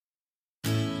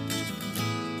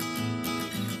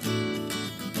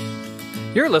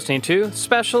You're listening to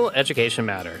Special Education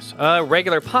Matters, a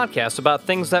regular podcast about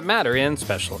things that matter in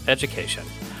special education.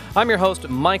 I'm your host,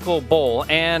 Michael Bohl,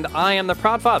 and I am the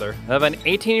proud father of an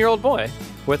 18-year-old boy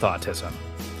with autism.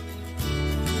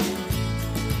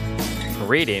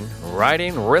 Reading,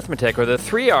 writing, arithmetic, or the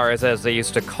 3 R's as they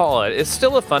used to call it, is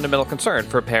still a fundamental concern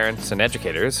for parents and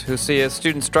educators who see a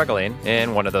student struggling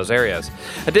in one of those areas.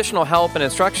 Additional help and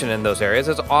instruction in those areas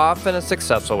is often a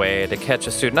successful way to catch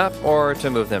a student up or to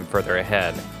move them further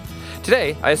ahead.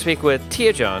 Today, I speak with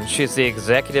Tia Jones. She's the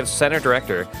Executive Center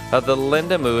Director of the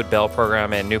Lindamood-Bell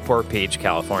program in Newport Beach,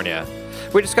 California.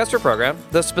 We discussed her program,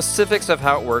 the specifics of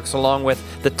how it works, along with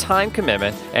the time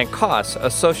commitment and costs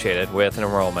associated with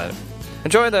enrollment.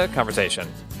 Enjoy the conversation.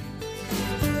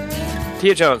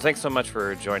 Tia Jones, thanks so much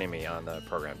for joining me on the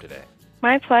program today.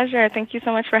 My pleasure. Thank you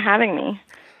so much for having me.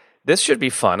 This should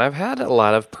be fun. I've had a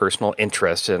lot of personal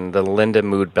interest in the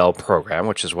Lindamood-Bell program,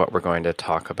 which is what we're going to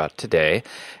talk about today.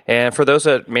 And for those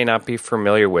that may not be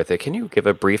familiar with it, can you give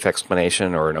a brief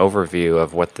explanation or an overview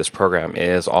of what this program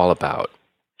is all about?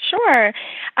 Sure.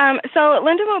 So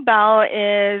Lindamood-Bell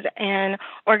is an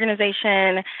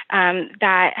organization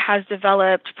that has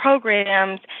developed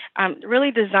programs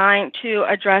really designed to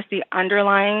address the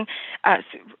underlying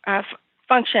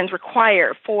functions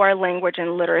required for language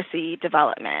and literacy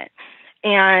development.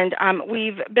 And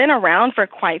we've been around for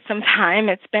quite some time.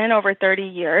 It's been over 30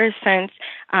 years since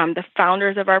the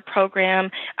founders of our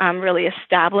program really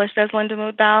established as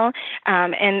Lindamood-Bell.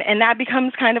 And that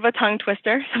becomes kind of a tongue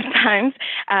twister sometimes,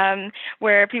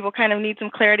 where people kind of need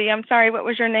some clarity. I'm sorry, what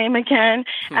was your name again?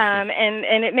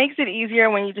 And it makes it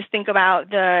easier when you just think about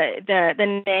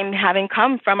the name having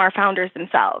come from our founders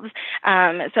themselves.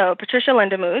 So Patricia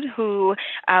Lindamood, who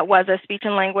was a speech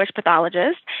and language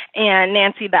pathologist, and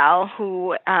Nancy Bell, who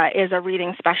is a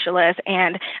reading specialist,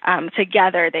 and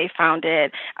together they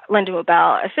founded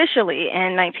Lindamood-Bell officially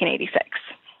in 1986.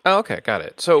 Oh, okay, got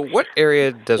it. So what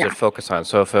area does it focus on?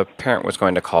 So if a parent was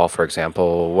going to call, for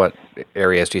example, what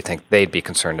areas do you think they'd be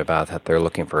concerned about that they're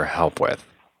looking for help with?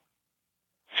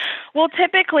 Well,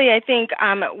 typically, I think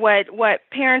what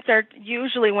parents are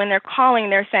usually, when they're calling,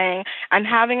 they're saying, I'm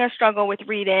having a struggle with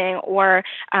reading or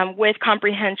with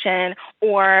comprehension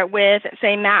or with,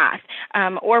 say, math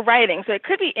or writing. So it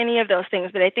could be any of those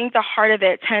things, but I think the heart of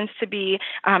it tends to be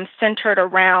centered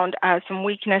around some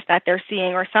weakness that they're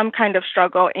seeing or some kind of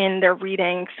struggle in their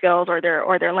reading skills or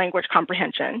their language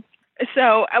comprehension.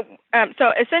 So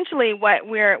essentially, what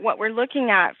we're looking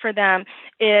at for them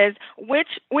is which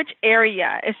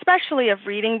area, especially of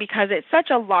reading, because it's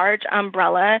such a large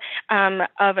umbrella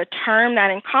of a term that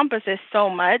encompasses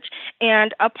so much.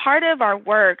 And a part of our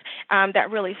work that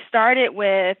really started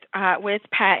with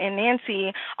Pat and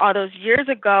Nancy all those years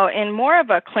ago in more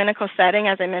of a clinical setting.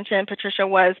 As I mentioned, Patricia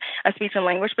was a speech and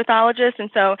language pathologist,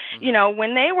 and so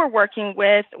when they were working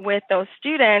with those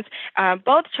students,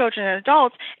 both children and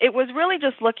adults, it was really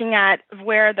just looking at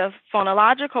where the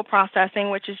phonological processing,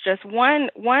 which is just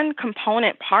one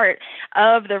component part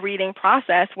of the reading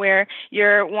process, where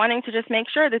you're wanting to just make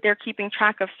sure that they're keeping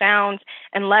track of sounds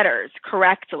and letters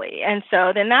correctly. And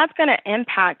so then that's going to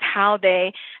impact how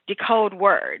they decode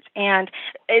words. And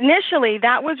initially,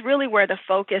 that was really where the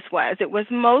focus was. It was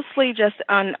mostly just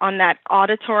on that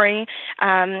auditory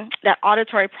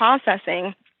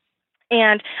processing.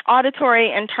 And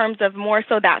auditory in terms of more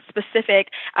so that specific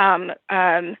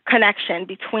connection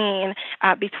between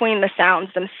the sounds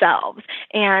themselves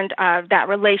and that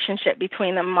relationship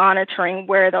between them, monitoring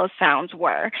where those sounds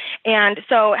were. And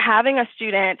so having a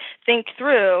student think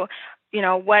through,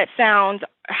 what sounds,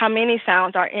 how many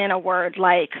sounds are in a word,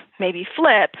 like maybe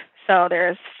flip. So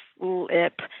there's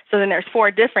flip. So then there's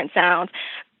 4 different sounds.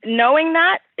 Knowing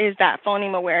that is that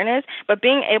phoneme awareness, but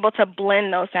being able to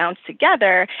blend those sounds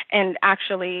together and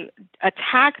actually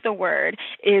attack the word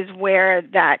is where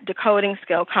that decoding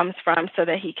skill comes from, so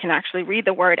that he can actually read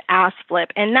the word as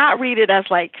flip and not read it as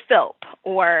like filp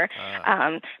or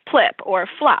plip or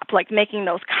flop, like making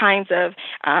those kinds of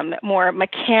more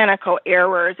mechanical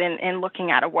errors in looking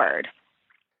at a word.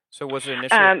 So was it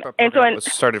initially was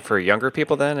started for younger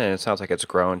people then, and it sounds like it's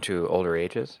grown to older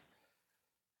ages?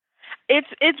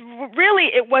 It's really,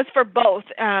 it was for both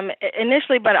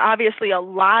initially, but obviously a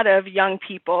lot of young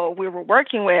people we were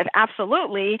working with,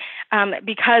 absolutely,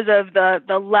 because of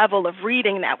the level of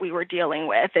reading that we were dealing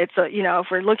with. It's, if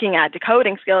we're looking at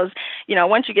decoding skills,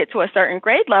 once you get to a certain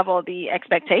grade level, the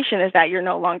expectation is that you're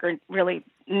no longer really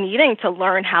needing to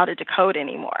learn how to decode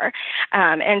anymore.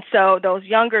 And so those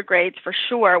younger grades for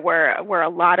sure were a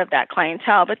lot of that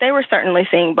clientele, but they were certainly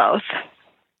seeing both.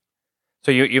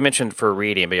 So you mentioned for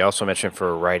reading, but you also mentioned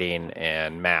for writing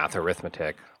and math,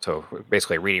 arithmetic. So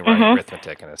basically, reading, writing, Hmm.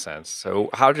 arithmetic, in a sense.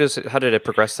 So how did it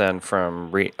progress then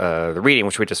from the reading,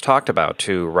 which we just talked about,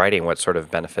 to writing? What sort of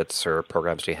benefits or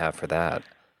programs do you have for that?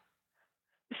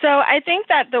 So I think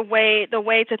that the way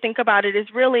to think about it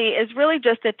is really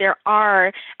just that there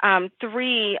are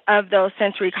three of those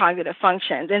sensory cognitive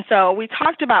functions, and so we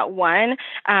talked about one,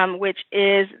 which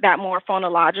is that more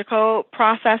phonological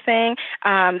processing,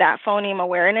 that phoneme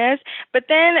awareness. But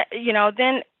then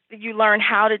you learn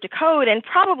how to decode and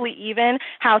probably even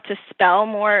how to spell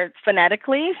more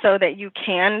phonetically so that you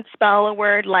can spell a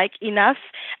word like enough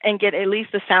and get at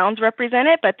least the sounds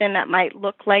represented, but then that might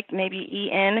look like maybe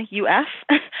ENUF,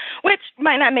 which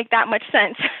might not make that much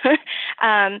sense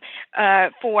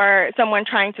for someone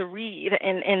trying to read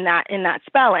in that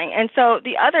spelling. And so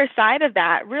the other side of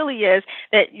that really is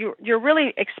that you're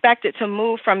really expected to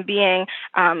move from being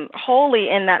wholly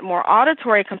in that more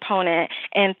auditory component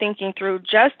and thinking through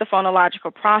just the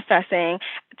phonological processing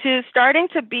to starting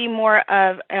to be more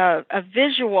of a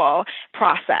visual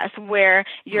process where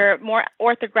you're more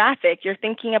orthographic. You're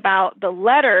thinking about the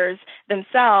letters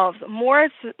themselves more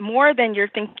than you're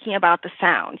thinking about the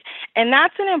sounds. And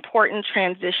that's an important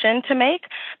transition to make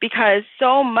because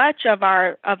so much of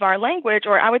our language,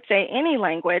 or I would say any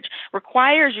language,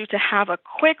 requires you to have a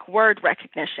quick word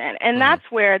recognition. And that's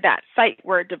where that sight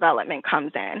word development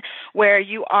comes in, where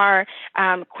you are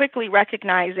quickly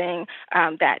recognizing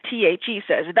that THE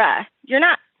says the. You're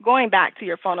not going back to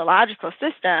your phonological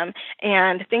system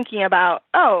and thinking about,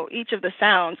 oh, each of the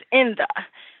sounds in the.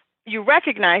 You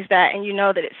recognize that and you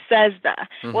know that it says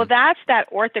the. Well, that's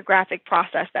that orthographic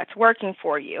process that's working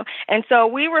for you. And so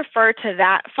we refer to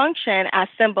that function as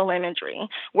symbol imagery,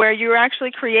 where you're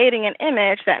actually creating an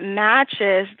image that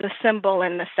matches the symbol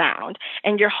and the sound.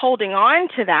 And you're holding on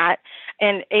to that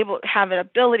and have an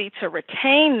ability to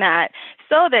retain that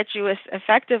so that you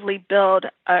effectively build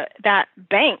that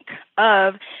bank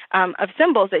of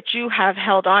symbols that you have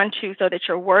held on to so that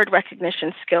your word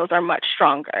recognition skills are much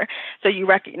stronger. So you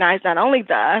recognize not only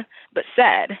the, but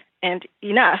said and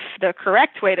enough, the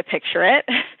correct way to picture it.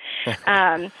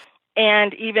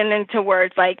 And even into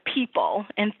words like people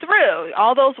and through,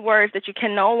 all those words that you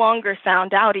can no longer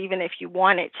sound out even if you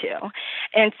wanted to.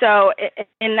 And so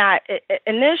in that,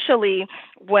 initially,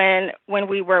 when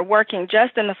we were working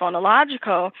just in the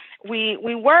phonological, we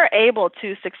were able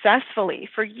to successfully,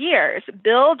 for years,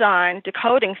 build on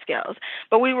decoding skills,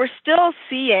 but we were still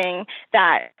seeing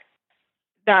that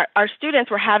our students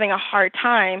were having a hard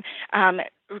time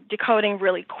decoding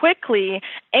really quickly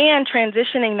and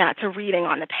transitioning that to reading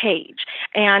on the page.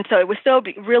 And so it was still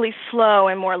really slow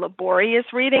and more laborious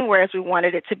reading, whereas we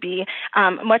wanted it to be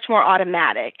much more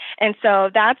automatic. And so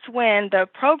that's when the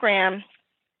program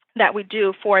that we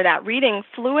do for that reading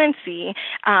fluency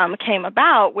came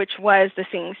about, which was the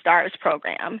Seeing Stars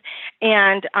program.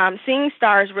 And Seeing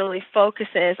Stars really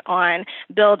focuses on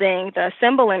building the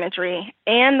symbol imagery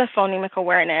and the phonemic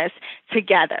awareness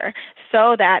together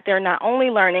so that they're not only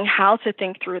learning how to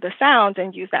think through the sounds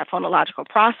and use that phonological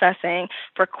processing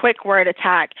for quick word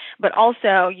attack, but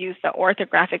also use the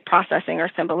orthographic processing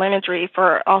or symbol imagery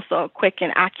for also quick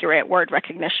and accurate word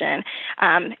recognition.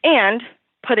 And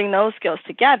putting those skills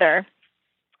together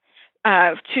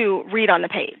to read on the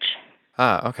page.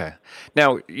 Ah, okay.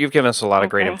 Now, you've given us a lot of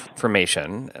great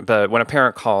information, but when a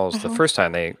parent calls the first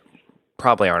time, they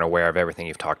probably aren't aware of everything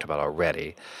you've talked about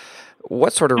already.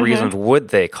 What sort of reasons would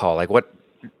they call? Like, what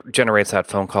generates that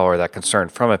phone call or that concern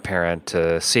from a parent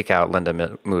to seek out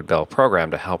Lindamood-Bell program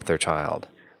to help their child?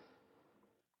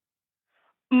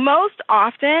 Most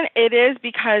often it is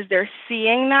because they're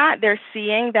seeing that. They're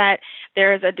seeing that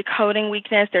there's a decoding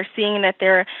weakness. They're seeing that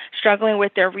they're struggling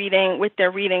with their reading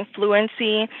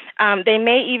fluency. They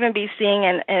may even be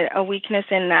seeing a weakness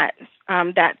in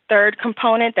that third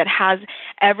component that has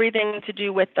everything to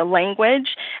do with the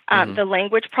language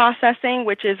processing,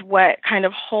 which is what kind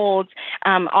of holds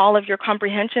all of your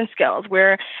comprehension skills.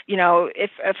 Where, if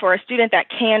for a student that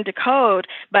can decode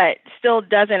but still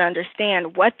doesn't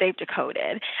understand what they've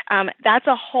decoded, that's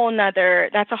a whole nother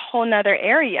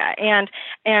area. And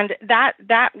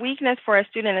that weakness for a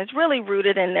student is really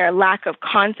rooted in their lack of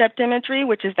concept imagery,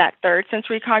 which is that third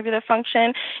sensory cognitive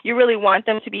function. You really want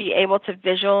them to be able to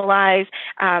visualize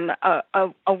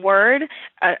a word,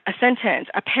 a sentence,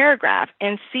 a paragraph,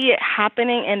 and see it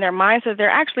happening in their mind. So they're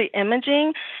actually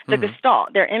imaging the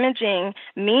gestalt. They're imaging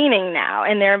meaning now,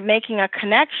 and they're making a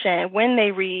connection when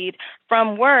they read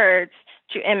from words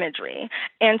to imagery.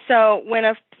 And so when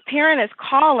a parent is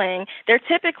calling, they're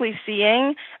typically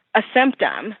seeing a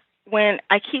symptom when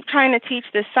I keep trying to teach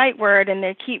this sight word and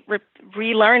they keep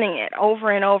relearning it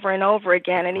over and over and over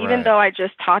again, and even though I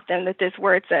just taught them that this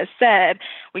word says said,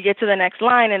 we get to the next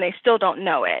line and they still don't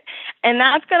know it. And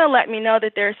that's going to let me know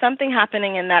that there's something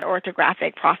happening in that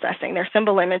orthographic processing. Their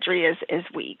symbol imagery is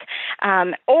weak.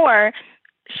 Or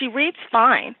she reads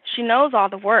fine. She knows all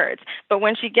the words. But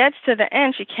when she gets to the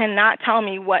end, she cannot tell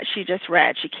me what she just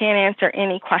read. She can't answer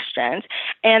any questions.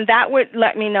 And that would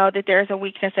let me know that there's a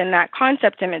weakness in that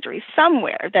concept imagery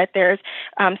somewhere, that there's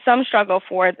some struggle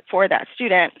for that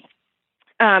student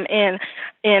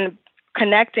in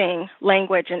connecting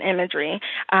language and imagery,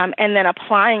 and then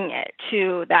applying it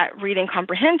to that reading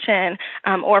comprehension,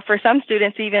 or for some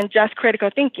students, even just critical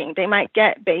thinking. They might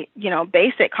get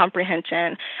basic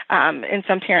comprehension, and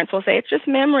some parents will say it's just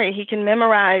memory. He can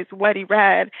memorize what he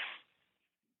read,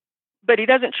 but he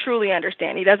doesn't truly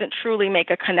understand. He doesn't truly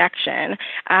make a connection,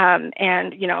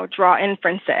 and draw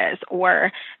inferences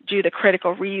or do the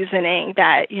critical reasoning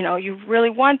that you really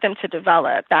want them to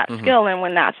develop that skill. And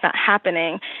when that's not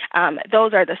happening,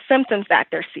 those are the symptoms that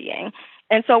they're seeing.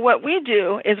 And so what we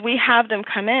do is we have them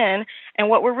come in, and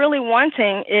what we're really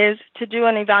wanting is to do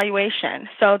an evaluation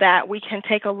so that we can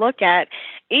take a look at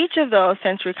each of those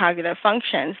sensory cognitive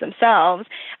functions themselves.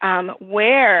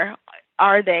 Where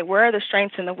are they? Where are the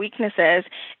strengths and the weaknesses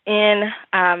in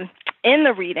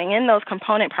the reading, in those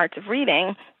component parts of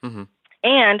reading?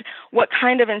 And what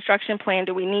kind of instruction plan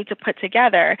do we need to put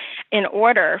together in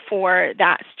order for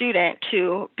that student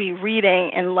to be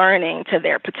reading and learning to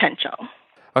their potential?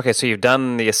 Okay, so you've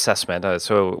done the assessment.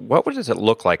 So what does it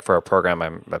look like for a program?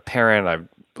 I'm a parent. I've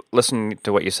listened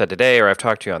to what you said today, or I've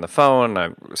talked to you on the phone.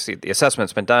 I see the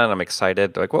assessment's been done. I'm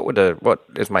excited. Like, what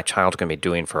is my child going to be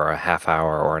doing for a half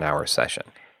hour or an hour session?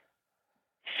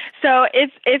 So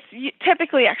it's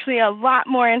typically actually a lot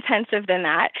more intensive than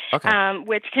that,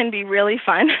 which can be really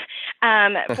fun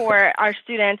for our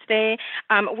students.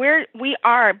 We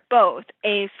are both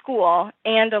a school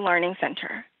and a learning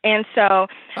center, and so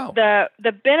the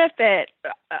benefit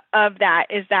of that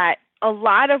is that a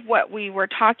lot of what we were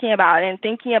talking about and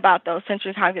thinking about those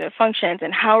sensory cognitive functions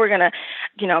and how we're going to,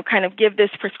 kind of give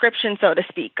this prescription, so to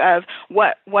speak, of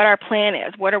what our plan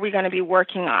is, what are we going to be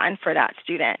working on for that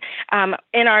student.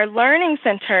 In our learning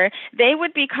center, they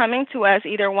would be coming to us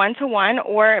either one-to-one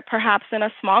or perhaps in a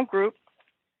small group.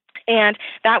 And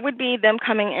that would be them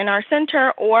coming in our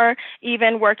center or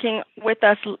even working with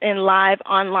us in live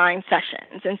online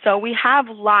sessions. And so we have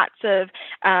lots of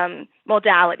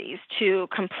modalities to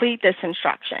complete this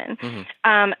instruction.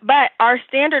 But our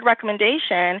standard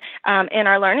recommendation in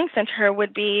our learning center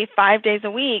would be 5 days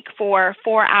a week for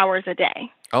 4 hours a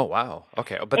day. Oh, wow.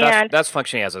 Okay. But that's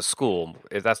functioning as a school.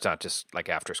 That's not just like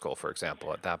after school, for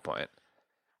example, at that point.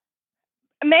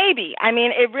 Maybe. I mean,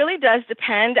 it really does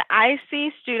depend. I see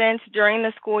students during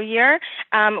the school year.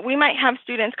 We might have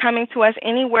students coming to us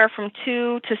anywhere from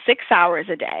 2 to 6 hours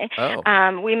a day.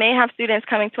 We may have students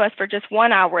coming to us for just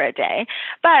 1 hour a day.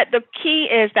 But the key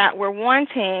is that we're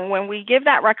wanting, when we give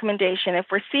that recommendation, if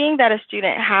we're seeing that a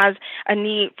student has a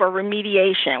need for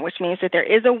remediation, which means that there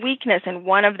is a weakness in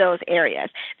one of those areas,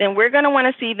 then we're going to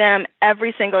want to see them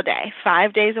every single day,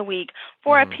 5 days a week,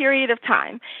 for a period of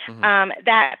time.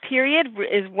 That period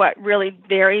is what really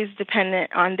varies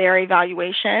dependent on their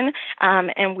evaluation,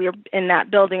 and we're in that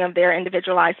building of their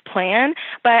individualized plan.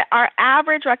 But our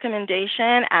average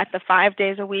recommendation at the 5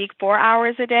 days a week, 4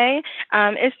 hours a day,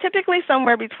 is typically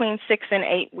somewhere between 6 and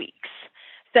 8 weeks.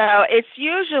 So it's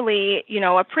usually,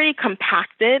 a pretty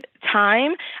compacted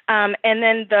time, and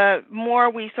then the more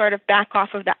we sort of back off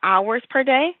of the hours per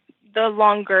day, the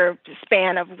longer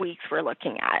span of weeks we're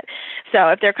looking at. So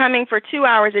if they're coming for 2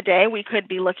 hours a day, we could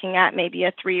be looking at maybe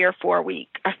a 3 or 4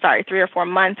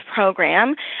 month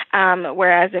program.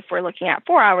 Whereas if we're looking at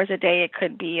 4 hours a day, it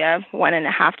could be a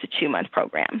 1.5 to 2 month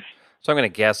program. So I'm going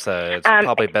to guess it's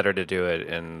probably better to do it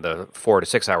in the 4 to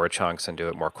 6 hour chunks and do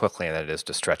it more quickly than it is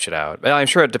to stretch it out. But I'm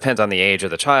sure it depends on the age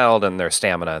of the child and their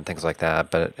stamina and things like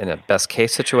that. But in a best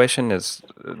case situation, is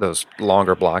those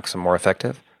longer blocks more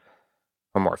effective?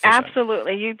 More efficient?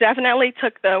 Absolutely. You definitely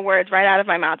took the words right out of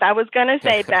my mouth. I was going to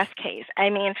say best case. I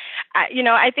mean,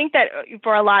 I think that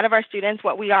for a lot of our students,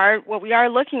 what we are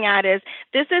looking at is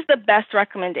this is the best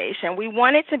recommendation. We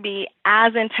want it to be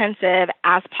as intensive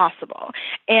as possible.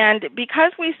 And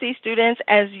because we see students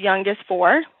as young as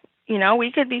 4,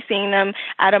 we could be seeing them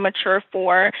at a mature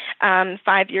 4,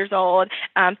 5 years old,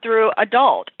 through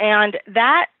adult. And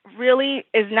that really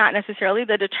is not necessarily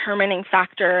the determining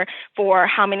factor for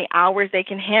how many hours they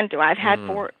can handle. I've had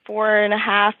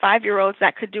 4.5, 5-year-olds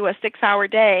that could do a 6-hour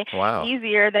day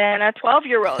easier than a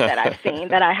 12-year-old that I've seen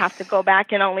that I have to go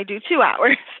back and only do 2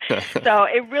 hours. So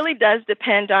it really does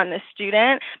depend on the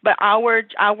student, but our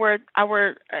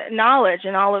knowledge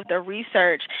and all of the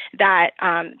research that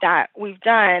we've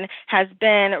done has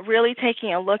been really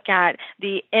taking a look at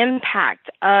the impact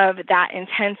of that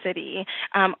intensity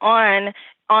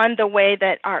on the way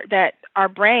that our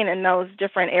brain and those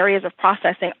different areas of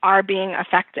processing are being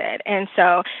affected. And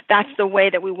so that's the way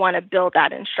that we want to build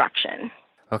that instruction.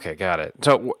 Okay, got it.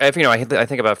 So if I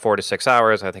think about 4 to 6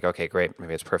 hours, I think, okay, great,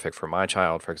 maybe it's perfect for my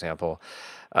child, for example.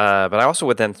 But I also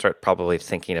would then start probably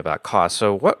thinking about cost.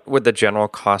 So what would the general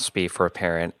cost be for a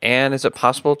parent? And is it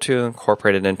possible to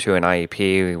incorporate it into an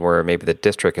IEP where maybe the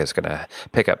district is going to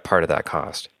pick up part of that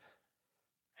cost?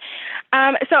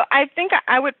 So I think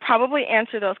I would probably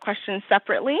answer those questions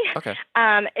separately. Okay.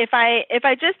 If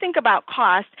I just think about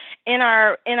cost in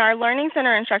our learning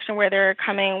center instruction where they're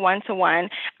coming one-to-one,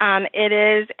 it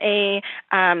is a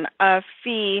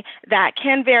fee that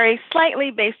can vary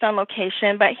slightly based on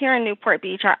location. But here in Newport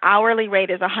Beach, our hourly rate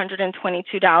is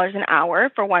 $122 an hour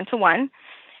for one-to-one.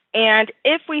 And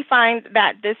if we find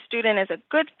that this student is a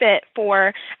good fit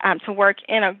for to work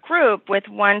in a group with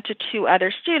 1 to 2 other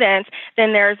students,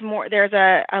 then there's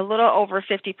a little over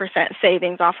 50%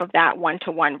 savings off of that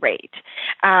one-to-one rate.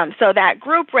 So that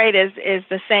group rate is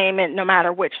the same no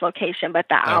matter which location, but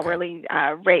the hourly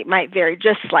rate might vary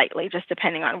just slightly, just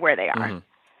depending on where they are. Mm-hmm.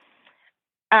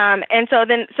 And so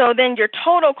then your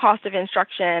total cost of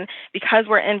instruction, because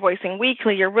we're invoicing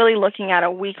weekly, you're really looking at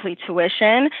a weekly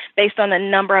tuition based on the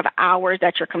number of hours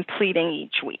that you're completing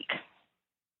each week.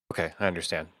 Okay, I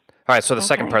understand. All right, so the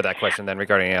second part of that question then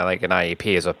regarding like an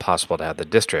IEP, is it possible to have the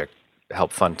district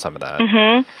help fund some of that?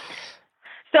 Mm-hmm.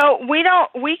 So we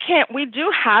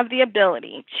do have the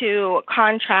ability to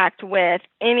contract with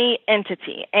any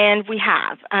entity, and we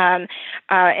have,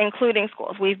 including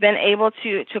schools. We've been able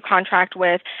to contract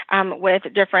with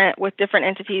different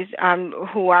entities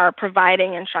who are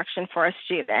providing instruction for a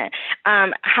student.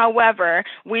 However,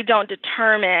 we don't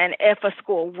determine if a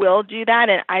school will do that,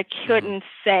 and I couldn't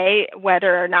say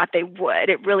whether or not they would.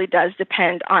 It really does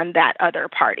depend on that other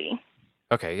party.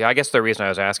 Okay, yeah, I guess the reason I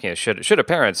was asking is should a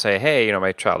parent say, hey,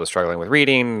 my child is struggling with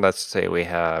reading, let's say we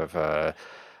have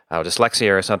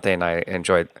dyslexia or something, I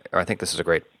think this is a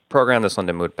great program, this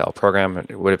Lindamood-Bell program,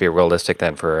 would it be realistic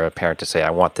then for a parent to say, I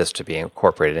want this to be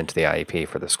incorporated into the IEP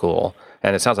for the school?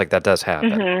 And it sounds like that does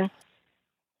happen. Mm-hmm.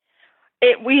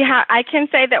 I can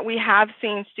say that we have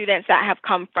seen students that have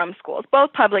come from schools,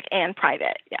 both public and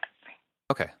private, yes.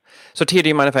 Okay. So Tia, do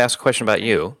you mind if I ask a question about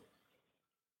you?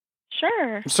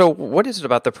 Sure. So what is it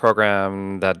about the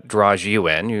program that draws you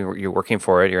in? You're working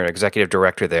for it. You're an executive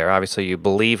director there. Obviously, you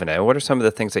believe in it. What are some of the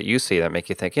things that you see that make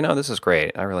you think, this is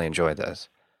great. I really enjoyed this.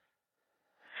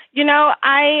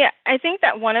 I think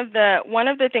that one of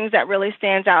the things that really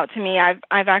stands out to me,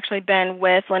 I've actually been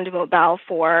with Lindamood-Bell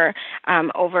for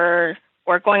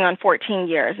going on 14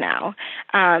 years now,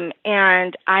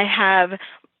 and I have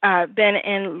been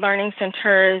in learning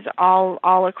centers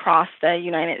all across the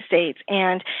United States,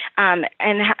 and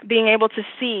being able to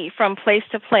see from place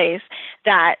to place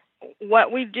that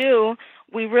what we do,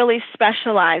 we really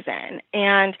specialize in,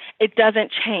 and it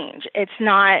doesn't change. It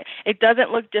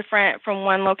doesn't look different from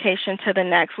one location to the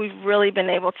next. We've really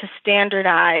been able to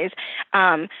standardize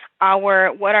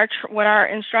what our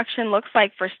instruction looks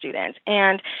like for students,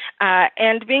 and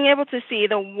being able to see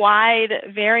the wide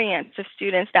variance of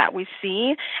students that we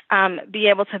see, be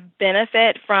able to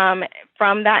benefit from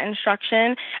that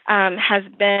instruction has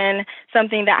been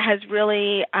something that has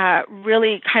really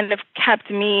kind of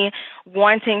kept me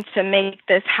wanting to make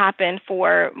this happen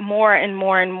for more and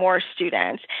more and more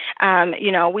students.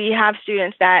 We have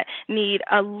students that need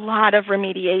a lot of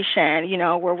remediation,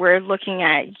 where we're looking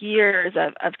at years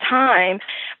of time,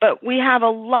 but we have a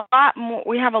lot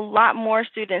more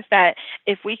students that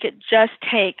if we could just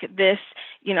take this,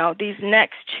 these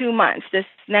next 2 months, this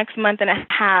next month and a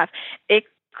half, it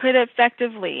could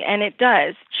effectively, and it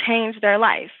does, change their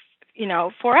life,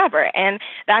 forever. And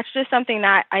that's just something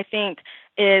that I think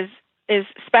is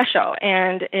special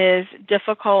and is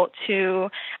difficult to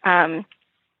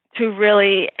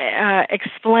really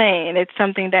explain. It's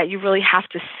something that you really have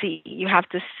to see. You have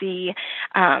to see,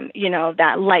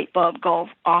 that light bulb go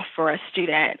off for a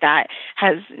student that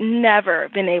has never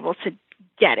been able to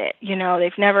get it.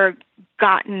 They've never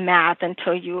gotten math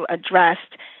until you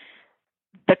addressed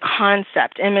the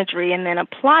concept, imagery, and then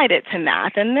applied it to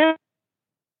math. And then all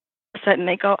of a sudden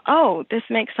they go, oh, this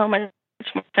makes so much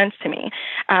more sense to me.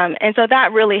 And so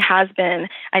that really has been,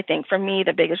 I think, for me,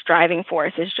 the biggest driving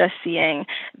force is just seeing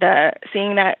that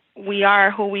we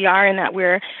are who we are, and that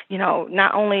we're,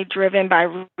 not only driven by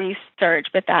research,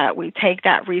 but that we take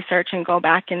that research and go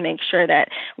back and make sure that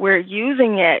we're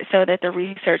using it so that the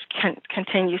research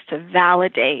continues to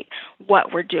validate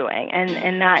what we're doing.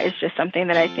 And that is just something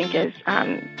that I think is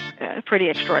pretty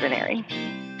extraordinary.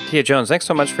 Tia Jones, thanks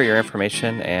so much for your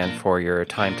information and for your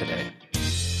time today.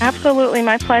 Absolutely,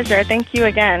 my pleasure. Thank you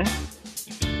again.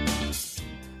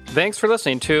 Thanks for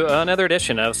listening to another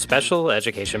edition of Special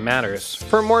Education Matters.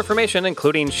 For more information,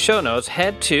 including show notes,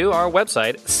 head to our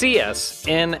website,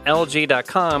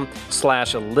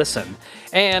 csnlg.com/listen.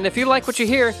 And if you like what you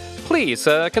hear, please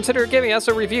consider giving us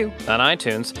a review on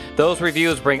iTunes. Those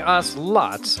reviews bring us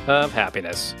lots of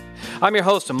happiness. I'm your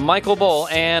host, Michael Bull,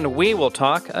 and we will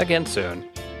talk again soon.